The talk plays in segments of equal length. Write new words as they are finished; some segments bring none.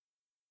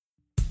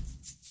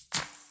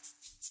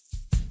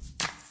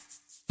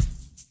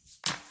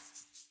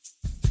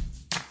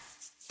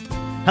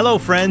Hello,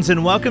 friends,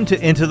 and welcome to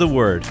Into the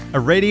Word, a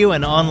radio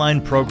and online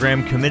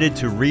program committed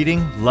to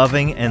reading,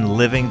 loving, and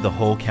living the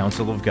whole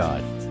counsel of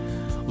God.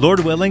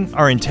 Lord willing,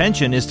 our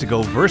intention is to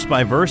go verse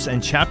by verse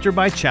and chapter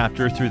by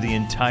chapter through the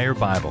entire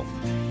Bible.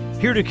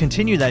 Here to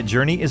continue that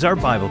journey is our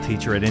Bible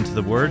teacher at Into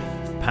the Word,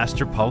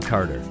 Pastor Paul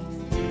Carter.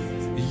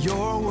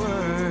 Your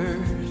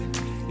word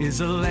is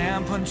a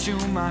lamp unto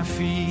my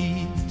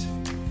feet.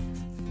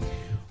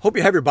 Hope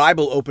you have your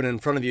Bible open in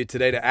front of you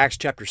today to Acts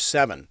chapter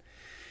 7.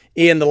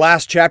 In the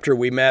last chapter,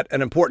 we met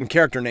an important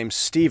character named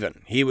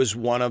Stephen. He was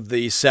one of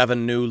the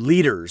 7 new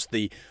leaders,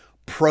 the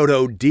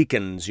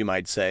proto-deacons, you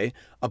might say,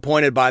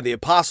 appointed by the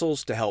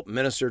apostles to help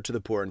minister to the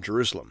poor in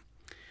Jerusalem.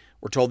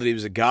 We're told that he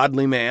was a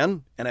godly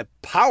man and a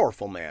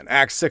powerful man.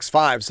 Acts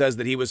 6:5 says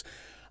that he was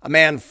a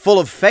man full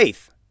of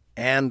faith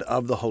and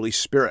of the Holy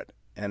Spirit.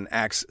 And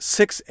Acts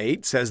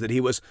 6:8 says that he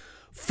was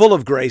full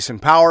of grace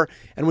and power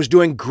and was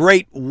doing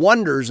great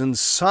wonders and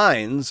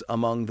signs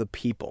among the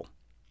people.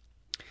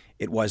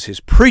 It was his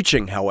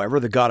preaching, however,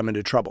 that got him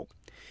into trouble.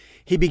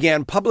 He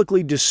began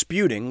publicly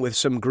disputing with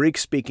some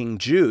Greek-speaking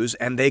Jews,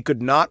 and they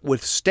could not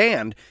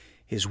withstand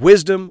his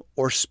wisdom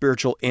or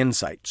spiritual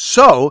insight.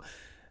 So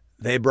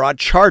they brought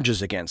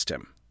charges against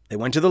him. They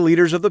went to the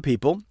leaders of the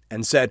people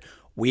and said,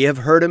 "We have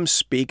heard him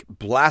speak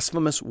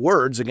blasphemous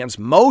words against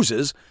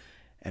Moses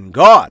and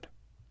God."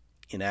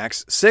 In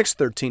Acts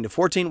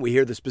 6:13-14, we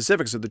hear the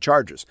specifics of the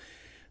charges.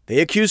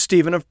 They accused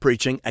Stephen of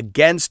preaching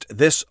against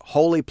this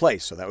holy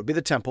place, so that would be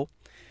the temple,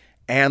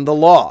 and the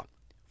law.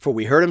 For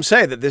we heard him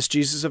say that this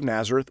Jesus of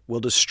Nazareth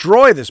will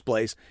destroy this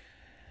place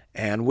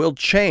and will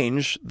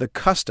change the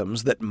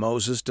customs that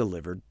Moses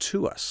delivered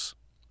to us.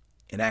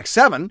 In Acts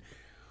 7,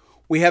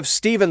 we have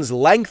Stephen's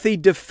lengthy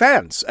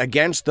defense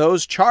against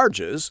those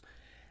charges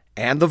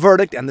and the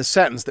verdict and the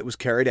sentence that was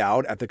carried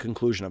out at the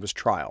conclusion of his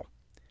trial.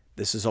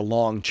 This is a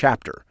long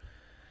chapter,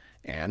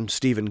 and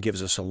Stephen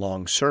gives us a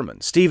long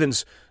sermon.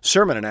 Stephen's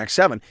sermon in Acts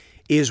 7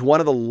 is one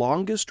of the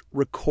longest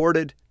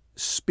recorded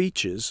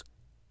speeches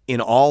in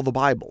all the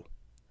Bible.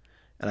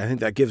 And I think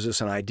that gives us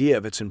an idea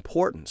of its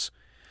importance.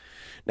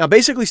 Now,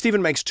 basically,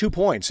 Stephen makes 2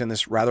 points in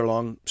this rather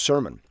long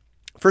sermon.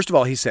 First of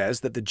all, he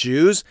says that the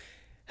Jews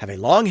have a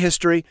long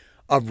history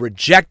of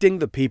rejecting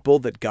the people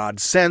that God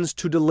sends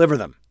to deliver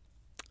them.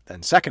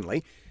 Then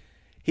secondly,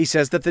 he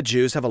says that the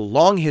Jews have a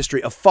long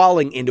history of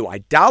falling into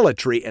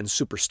idolatry and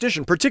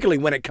superstition, particularly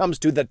when it comes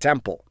to the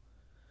temple.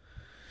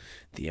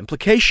 The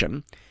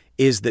implication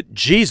is that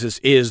Jesus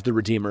is the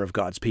Redeemer of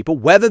God's people,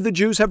 whether the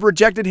Jews have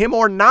rejected him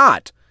or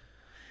not,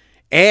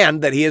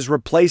 and that he has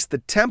replaced the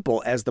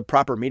temple as the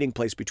proper meeting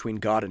place between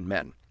God and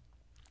men,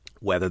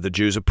 whether the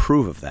Jews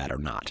approve of that or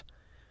not.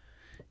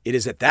 It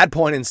is at that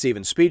point in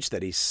Stephen's speech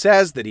that he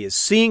says that he is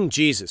seeing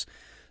Jesus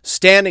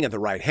standing at the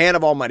right hand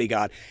of Almighty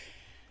God,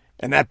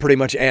 and that pretty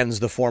much ends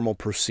the formal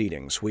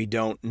proceedings. We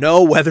don't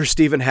know whether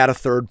Stephen had a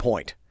third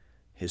point.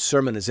 His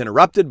sermon is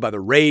interrupted by the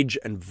rage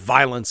and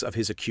violence of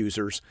his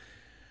accusers.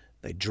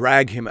 They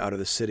drag him out of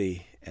the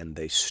city and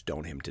they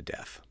stone him to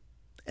death.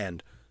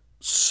 And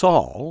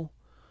Saul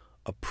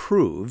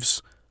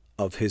approves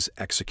of his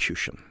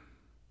execution.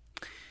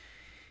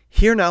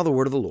 Hear now the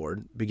word of the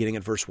Lord, beginning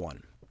at verse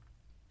 1.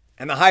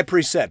 And the high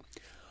priest said,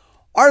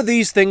 "Are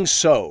these things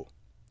so?"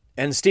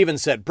 And Stephen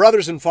said,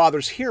 "Brothers and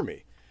fathers, hear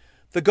me.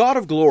 The God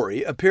of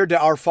glory appeared to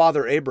our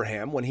father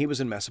Abraham when he was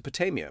in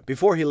Mesopotamia,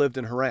 before he lived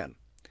in Haran,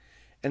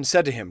 and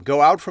said to him,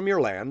 'Go out from your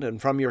land and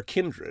from your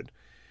kindred,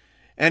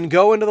 and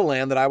go into the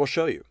land that I will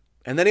show you.'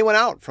 And then he went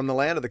out from the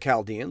land of the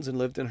Chaldeans and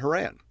lived in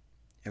Haran.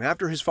 And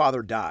after his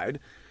father died,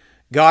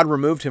 God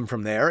removed him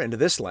from there into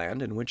this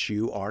land in which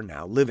you are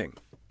now living.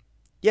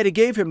 Yet he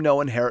gave him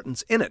no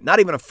inheritance in it, not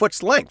even a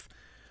foot's length,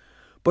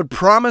 but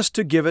promised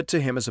to give it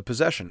to him as a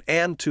possession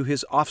and to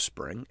his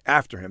offspring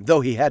after him,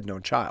 though he had no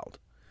child.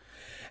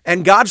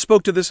 And God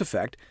spoke to this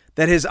effect,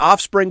 that his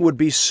offspring would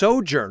be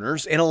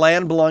sojourners in a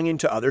land belonging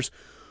to others,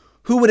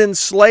 who would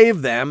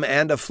enslave them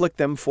and afflict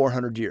them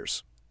 400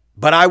 years.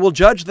 But I will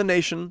judge the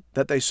nation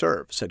that they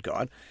serve, said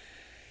God,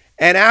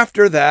 and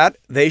after that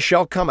they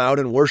shall come out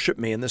and worship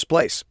me in this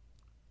place.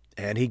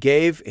 And he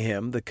gave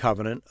him the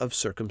covenant of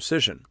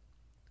circumcision.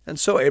 And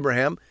so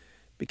Abraham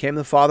became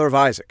the father of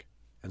Isaac,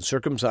 and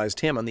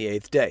circumcised him on the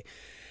 8th day.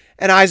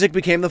 And Isaac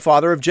became the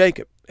father of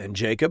Jacob, and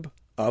Jacob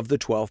of the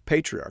 12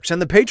 patriarchs.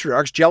 And the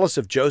patriarchs, jealous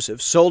of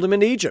Joseph, sold him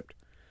into Egypt.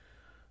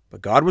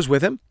 But God was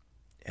with him,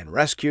 and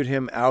rescued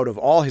him out of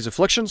all his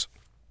afflictions,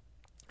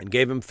 and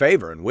gave him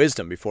favor and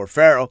wisdom before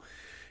Pharaoh,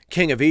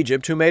 king of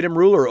Egypt, who made him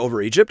ruler over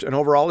Egypt and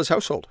over all his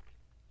household.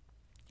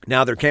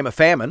 Now there came a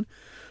famine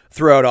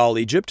throughout all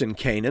Egypt and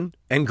Canaan,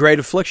 and great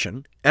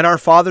affliction, and our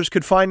fathers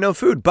could find no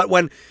food. But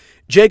when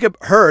Jacob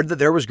heard that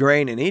there was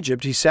grain in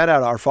Egypt, he sent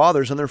out our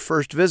fathers on their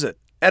first visit.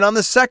 And on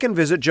the second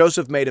visit,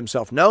 Joseph made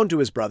himself known to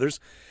his brothers,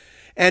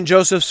 and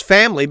Joseph's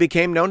family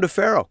became known to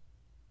Pharaoh.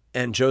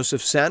 And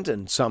Joseph sent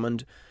and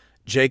summoned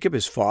Jacob,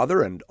 his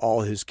father, and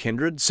all his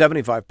kindred,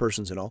 75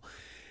 persons in all.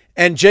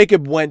 And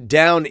Jacob went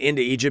down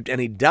into Egypt, and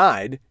he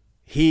died,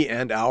 he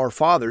and our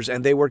fathers,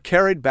 and they were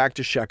carried back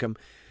to Shechem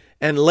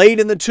and laid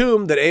in the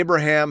tomb that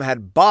Abraham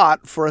had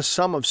bought for a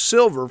sum of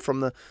silver from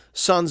the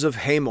sons of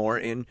Hamor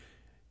in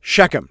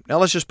Shechem. Now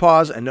let's just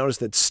pause and notice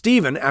that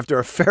Stephen, after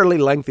a fairly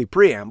lengthy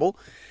preamble,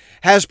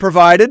 has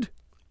provided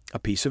a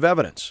piece of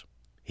evidence.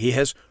 He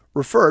has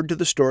referred to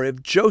the story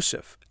of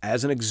Joseph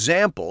as an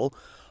example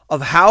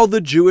of how the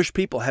Jewish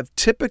people have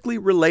typically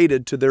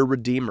related to their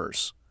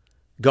redeemers.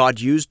 God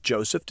used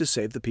Joseph to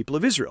save the people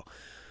of Israel,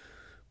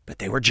 but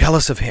they were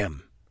jealous of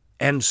him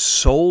and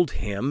sold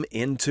him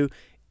into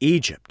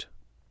Egypt.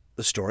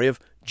 The story of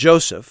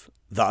Joseph,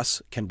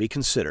 thus, can be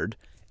considered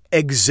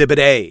Exhibit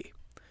A.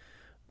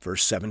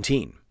 Verse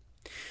 17.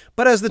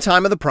 But as the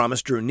time of the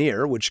promise drew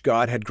near, which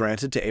God had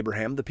granted to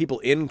Abraham, the people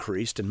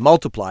increased and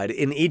multiplied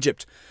in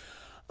Egypt,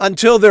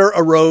 until there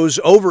arose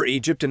over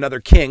Egypt another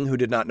king who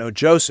did not know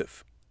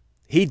Joseph.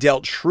 He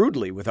dealt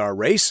shrewdly with our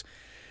race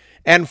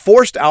and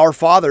forced our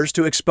fathers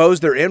to expose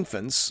their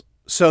infants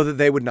so that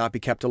they would not be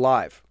kept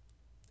alive.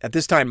 At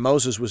this time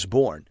Moses was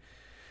born,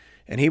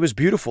 and he was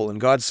beautiful in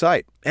God's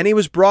sight, and he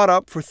was brought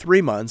up for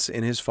 3 months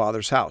in his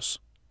father's house.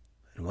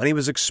 And when he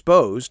was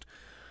exposed,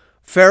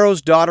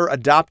 Pharaoh's daughter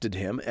adopted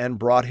him and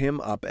brought him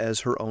up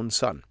as her own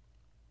son.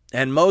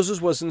 And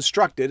Moses was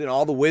instructed in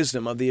all the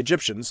wisdom of the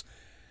Egyptians,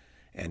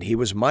 and he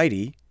was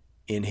mighty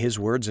in his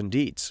words and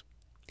deeds.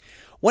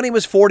 When he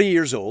was 40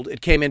 years old, it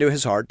came into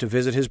his heart to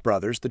visit his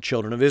brothers, the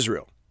children of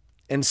Israel.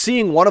 And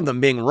seeing one of them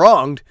being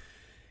wronged,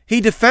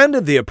 he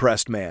defended the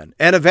oppressed man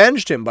and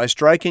avenged him by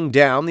striking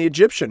down the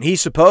Egyptian. He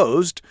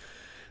supposed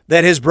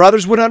that his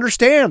brothers would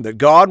understand that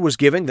God was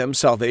giving them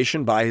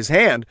salvation by his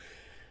hand,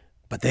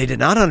 but they did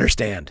not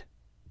understand.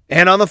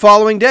 And on the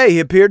following day he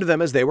appeared to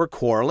them as they were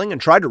quarreling and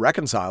tried to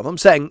reconcile them,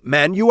 saying,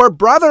 "Men, you are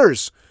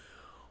brothers.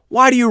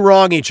 Why do you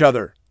wrong each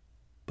other?"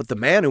 But the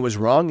man who was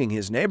wronging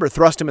his neighbor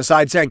thrust him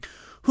aside, saying,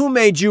 "Who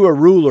made you a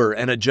ruler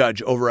and a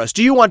judge over us?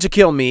 Do you want to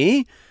kill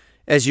me,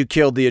 as you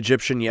killed the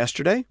Egyptian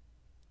yesterday?"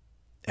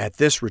 At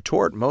this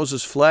retort,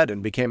 Moses fled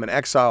and became an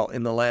exile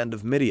in the land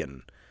of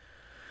Midian,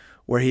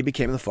 where he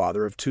became the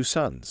father of 2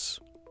 sons.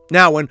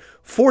 Now, when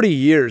 40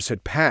 years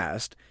had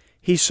passed,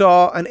 he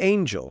saw an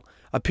angel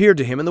appeared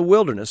to him in the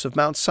wilderness of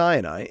Mount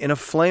Sinai in a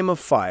flame of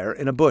fire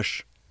in a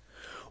bush.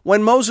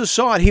 When Moses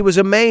saw it, he was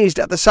amazed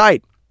at the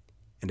sight.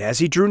 And as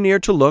he drew near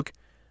to look,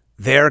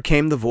 there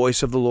came the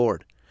voice of the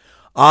Lord.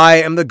 "I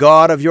am the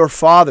God of your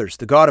fathers,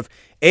 the God of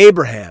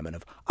Abraham and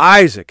of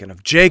Isaac and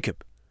of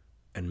Jacob."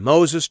 And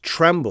Moses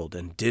trembled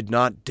and did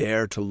not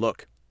dare to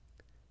look.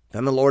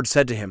 Then the Lord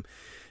said to him,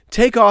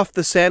 "Take off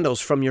the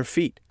sandals from your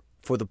feet,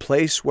 for the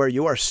place where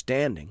you are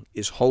standing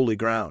is holy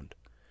ground.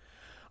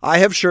 I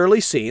have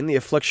surely seen the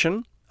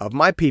affliction of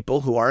my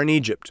people who are in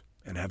Egypt,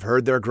 and have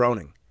heard their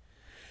groaning.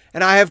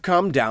 And I have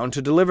come down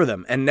to deliver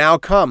them, and now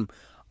come,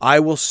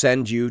 I will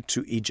send you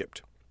to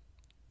Egypt."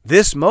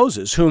 This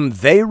Moses, whom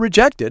they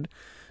rejected,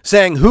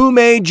 saying, "Who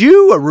made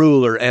you a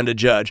ruler and a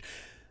judge?"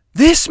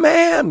 This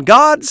man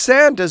God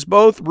sent as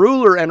both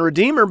ruler and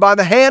redeemer by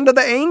the hand of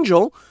the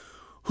angel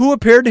who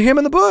appeared to him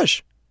in the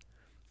bush.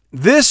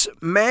 This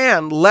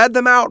man led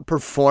them out,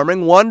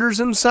 performing wonders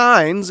and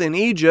signs in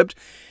Egypt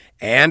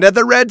and at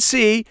the Red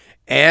Sea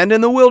and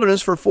in the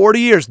wilderness for 40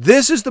 years.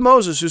 This is the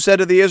Moses who said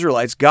to the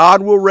Israelites,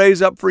 "God will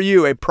raise up for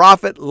you a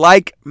prophet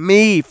like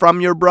me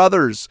from your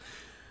brothers."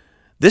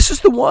 This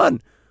is the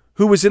one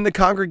who was in the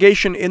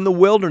congregation in the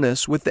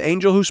wilderness with the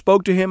angel who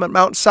spoke to him at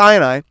Mount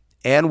Sinai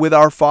and with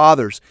our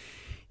fathers.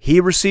 He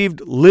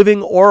received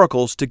living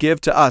oracles to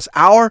give to us.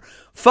 Our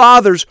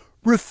fathers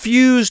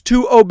refused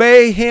to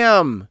obey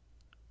him,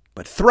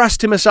 but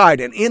thrust him aside,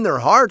 and in their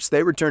hearts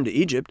they returned to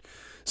Egypt,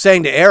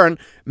 saying to Aaron,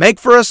 "Make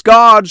for us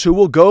gods who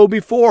will go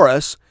before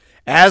us.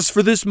 As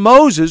for this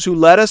Moses who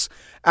led us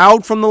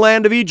out from the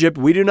land of Egypt,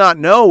 we do not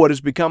know what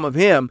has become of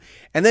him."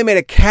 And they made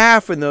a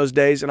calf in those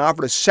days and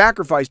offered a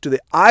sacrifice to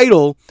the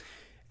idol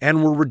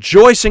and were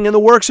rejoicing in the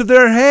works of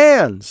their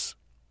hands.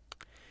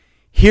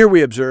 Here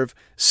we observe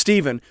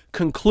Stephen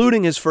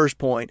concluding his first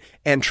point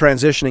and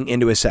transitioning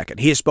into his second.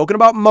 He has spoken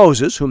about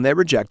Moses, whom they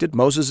rejected.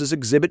 Moses is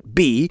Exhibit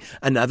B,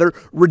 another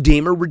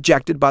redeemer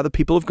rejected by the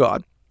people of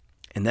God.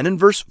 And then in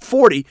verse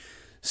 40,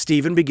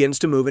 Stephen begins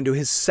to move into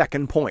his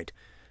second point.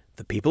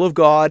 The people of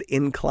God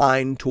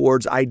inclined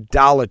towards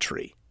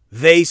idolatry.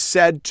 They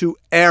said to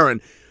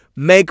Aaron,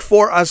 "Make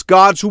for us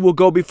gods who will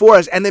go before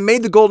us." And they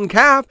made the golden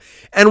calf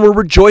and were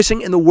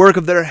rejoicing in the work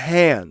of their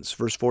hands.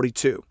 Verse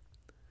 42.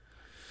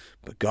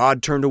 But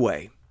God turned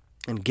away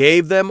and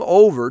gave them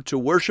over to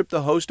worship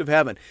the host of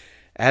heaven.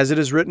 As it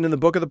is written in the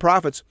book of the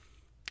prophets,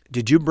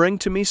 "Did you bring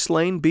to me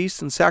slain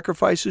beasts and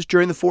sacrifices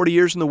during the 40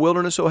 years in the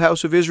wilderness, O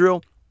house of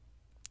Israel?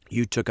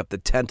 You took up the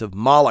tent of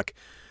Moloch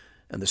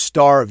and the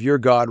star of your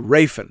god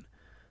Raphan,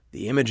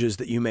 the images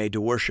that you made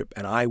to worship,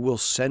 and I will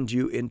send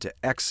you into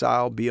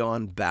exile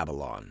beyond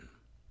Babylon."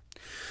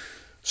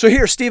 So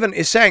here Stephen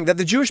is saying that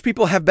the Jewish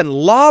people have been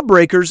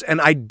lawbreakers and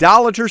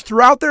idolaters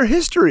throughout their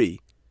history.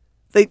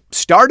 They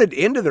started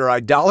into their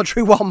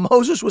idolatry while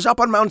Moses was up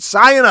on Mount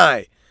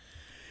Sinai.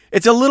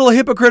 It's a little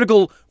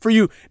hypocritical for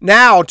you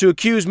now to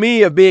accuse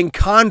me of being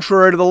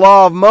contrary to the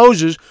law of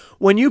Moses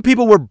when you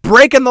people were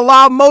breaking the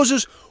law of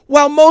Moses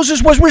while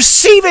Moses was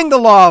receiving the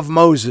law of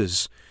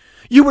Moses.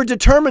 You were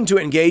determined to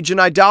engage in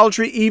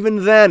idolatry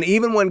even then.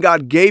 Even when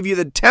God gave you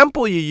the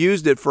temple, you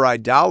used it for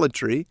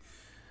idolatry.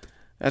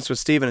 That's what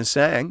Stephen is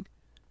saying.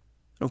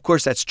 Of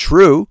course, that's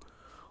true.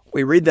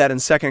 We read that in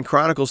 2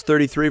 Chronicles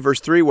 33, verse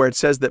 3, where it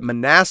says that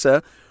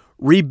Manasseh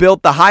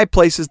rebuilt the high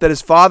places that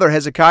his father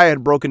Hezekiah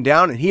had broken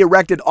down, and he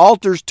erected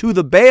altars to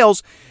the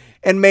Baals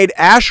and made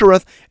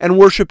Ashereth and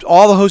worshipped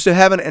all the hosts of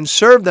heaven and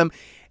served them.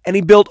 And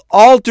he built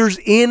altars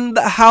in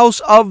the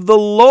house of the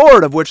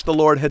Lord, of which the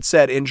Lord had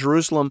said, in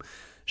Jerusalem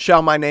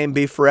shall my name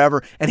be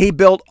forever. And he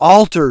built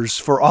altars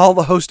for all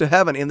the host of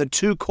heaven in the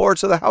two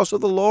courts of the house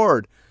of the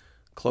Lord.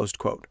 Closed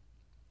quote.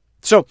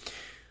 So,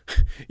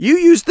 you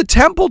use the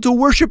temple to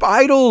worship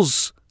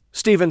idols,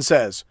 Stephen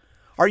says.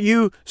 Are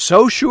you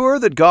so sure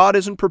that God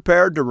isn't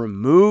prepared to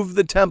remove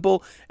the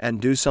temple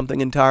and do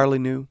something entirely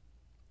new?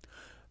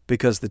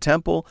 Because the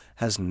temple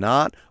has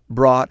not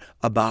brought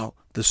about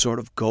the sort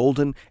of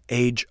golden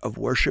age of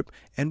worship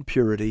and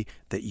purity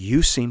that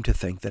you seem to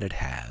think that it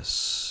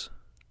has.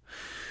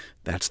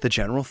 That's the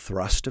general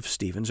thrust of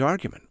Stephen's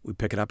argument. We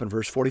pick it up in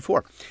verse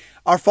 44.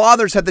 Our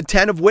fathers had the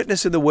tent of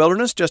witness in the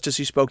wilderness, just as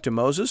he spoke to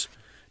Moses,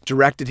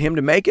 directed him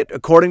to make it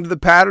according to the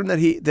pattern that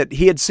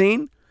he had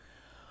seen.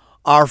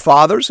 Our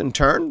fathers, in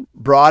turn,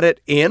 brought it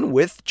in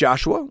with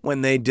Joshua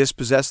when they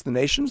dispossessed the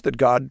nations that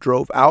God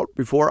drove out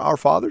before our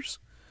fathers.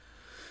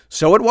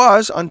 So it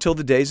was until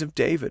the days of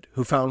David,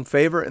 who found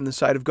favor in the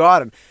sight of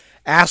God and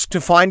asked to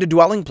find a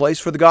dwelling place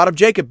for the God of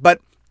Jacob. But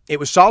it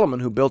was Solomon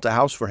who built a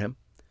house for him.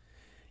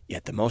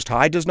 Yet the Most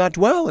High does not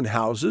dwell in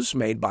houses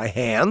made by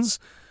hands.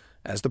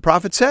 As the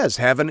prophet says,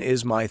 heaven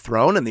is my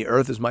throne and the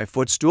earth is my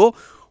footstool.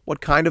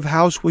 What kind of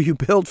house will you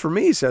build for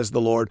me, says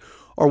the Lord,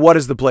 or what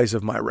is the place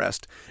of my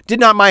rest? Did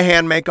not my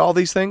hand make all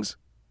these things?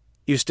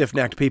 You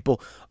stiff-necked people,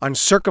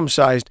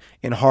 uncircumcised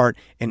in heart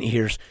and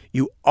ears,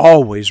 you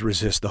always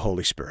resist the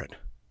Holy Spirit.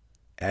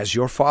 As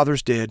your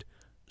fathers did,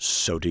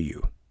 so do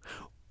you.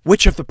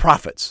 Which of the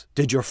prophets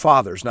did your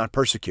fathers not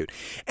persecute?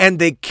 And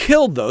they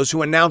killed those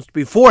who announced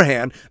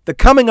beforehand the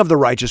coming of the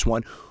righteous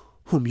one,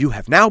 whom you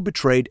have now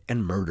betrayed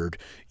and murdered,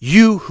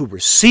 you who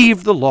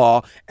received the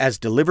law as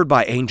delivered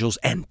by angels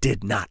and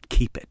did not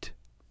keep it.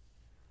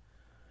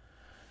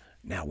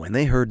 Now when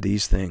they heard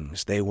these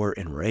things, they were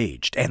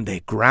enraged, and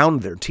they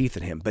ground their teeth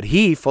at him. But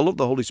he, full of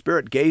the Holy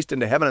Spirit, gazed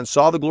into heaven and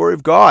saw the glory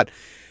of God,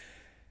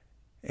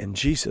 and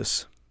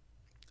Jesus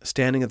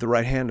standing at the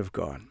right hand of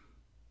God.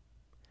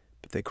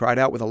 But they cried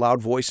out with a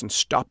loud voice and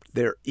stopped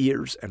their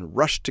ears and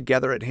rushed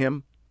together at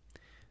him.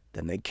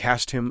 Then they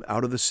cast him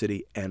out of the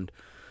city and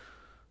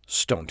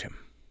stoned him.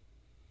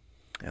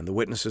 And the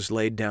witnesses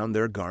laid down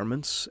their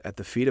garments at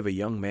the feet of a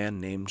young man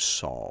named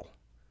Saul.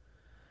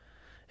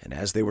 And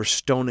as they were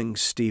stoning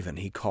Stephen,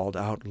 he called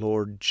out,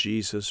 Lord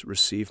Jesus,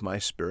 receive my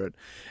spirit.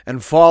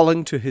 And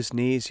falling to his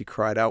knees, he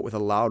cried out with a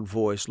loud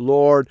voice,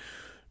 Lord,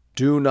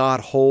 do not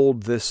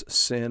hold this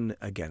sin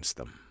against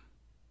them.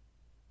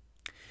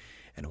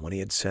 And when he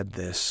had said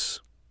this,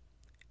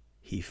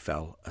 he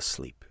fell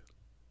asleep.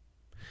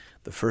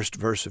 The first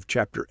verse of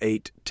chapter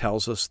 8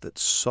 tells us that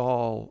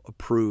Saul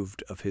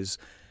approved of his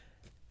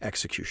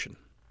execution.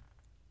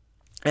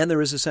 And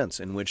there is a sense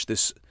in which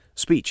this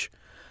speech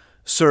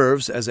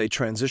serves as a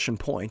transition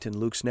point in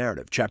Luke's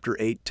narrative. Chapter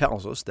 8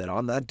 tells us that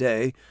on that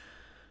day,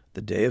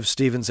 the day of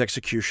Stephen's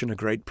execution, a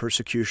great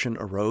persecution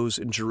arose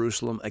in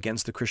Jerusalem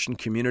against the Christian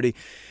community,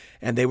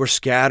 and they were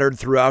scattered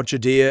throughout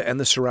Judea and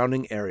the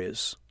surrounding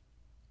areas.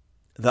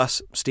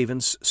 Thus,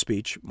 Stephen's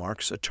speech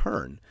marks a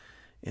turn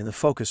in the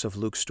focus of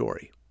Luke's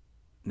story.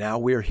 Now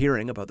we are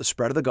hearing about the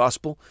spread of the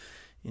gospel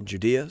in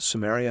Judea,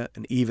 Samaria,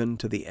 and even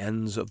to the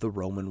ends of the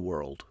Roman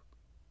world.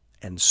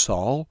 And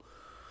Saul,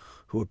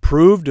 who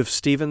approved of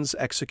Stephen's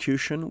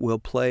execution, will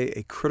play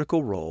a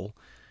critical role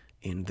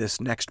in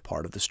this next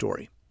part of the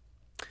story.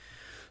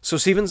 So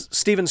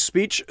Stephen's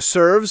speech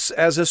serves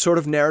as a sort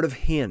of narrative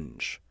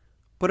hinge,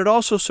 but it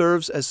also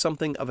serves as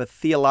something of a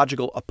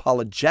theological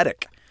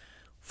apologetic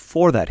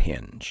for that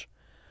hinge.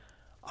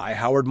 I.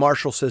 Howard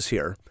Marshall says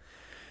here,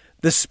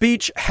 the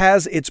speech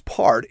has its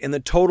part in the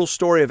total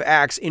story of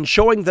Acts in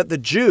showing that the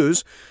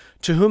Jews,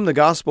 to whom the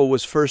gospel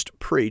was first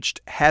preached,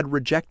 had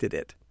rejected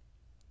it,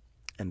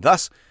 and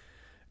thus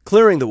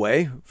clearing the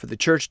way for the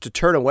church to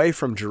turn away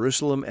from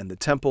Jerusalem and the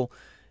temple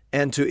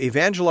and to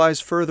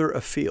evangelize further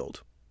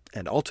afield,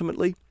 and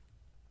ultimately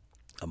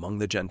among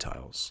the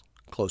Gentiles.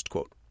 Closed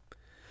quote.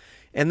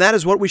 And that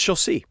is what we shall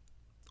see.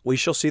 We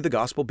shall see the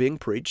gospel being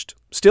preached,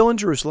 still in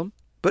Jerusalem,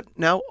 but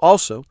now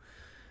also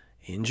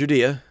in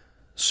Judea,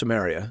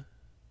 Samaria,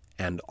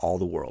 and all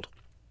the world.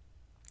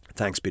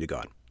 Thanks be to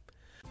God.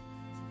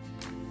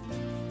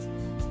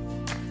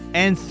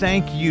 And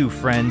thank you,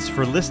 friends,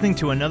 for listening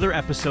to another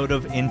episode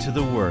of Into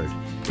the Word.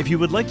 If you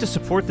would like to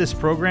support this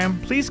program,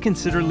 please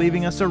consider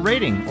leaving us a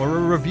rating or a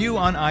review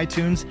on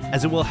iTunes,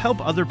 as it will help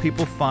other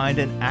people find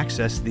and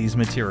access these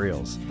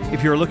materials.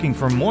 If you're looking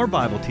for more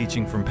Bible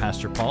teaching from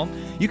Pastor Paul,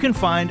 you can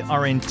find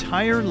our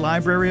entire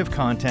library of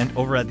content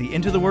over at the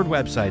Into the Word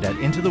website at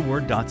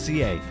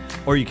intotheword.ca,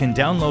 or you can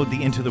download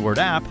the Into the Word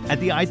app at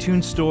the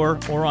iTunes Store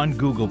or on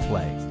Google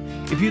Play.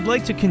 If you'd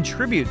like to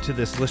contribute to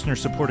this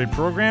listener-supported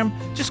program,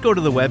 just go to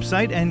the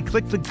website and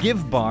click the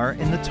Give bar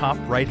in the top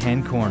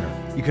right-hand corner.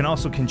 You can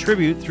also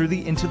contribute through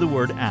the Into the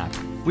Word app.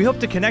 We hope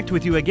to connect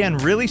with you again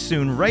really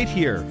soon right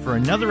here for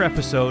another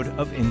episode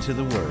of Into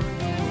the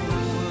Word.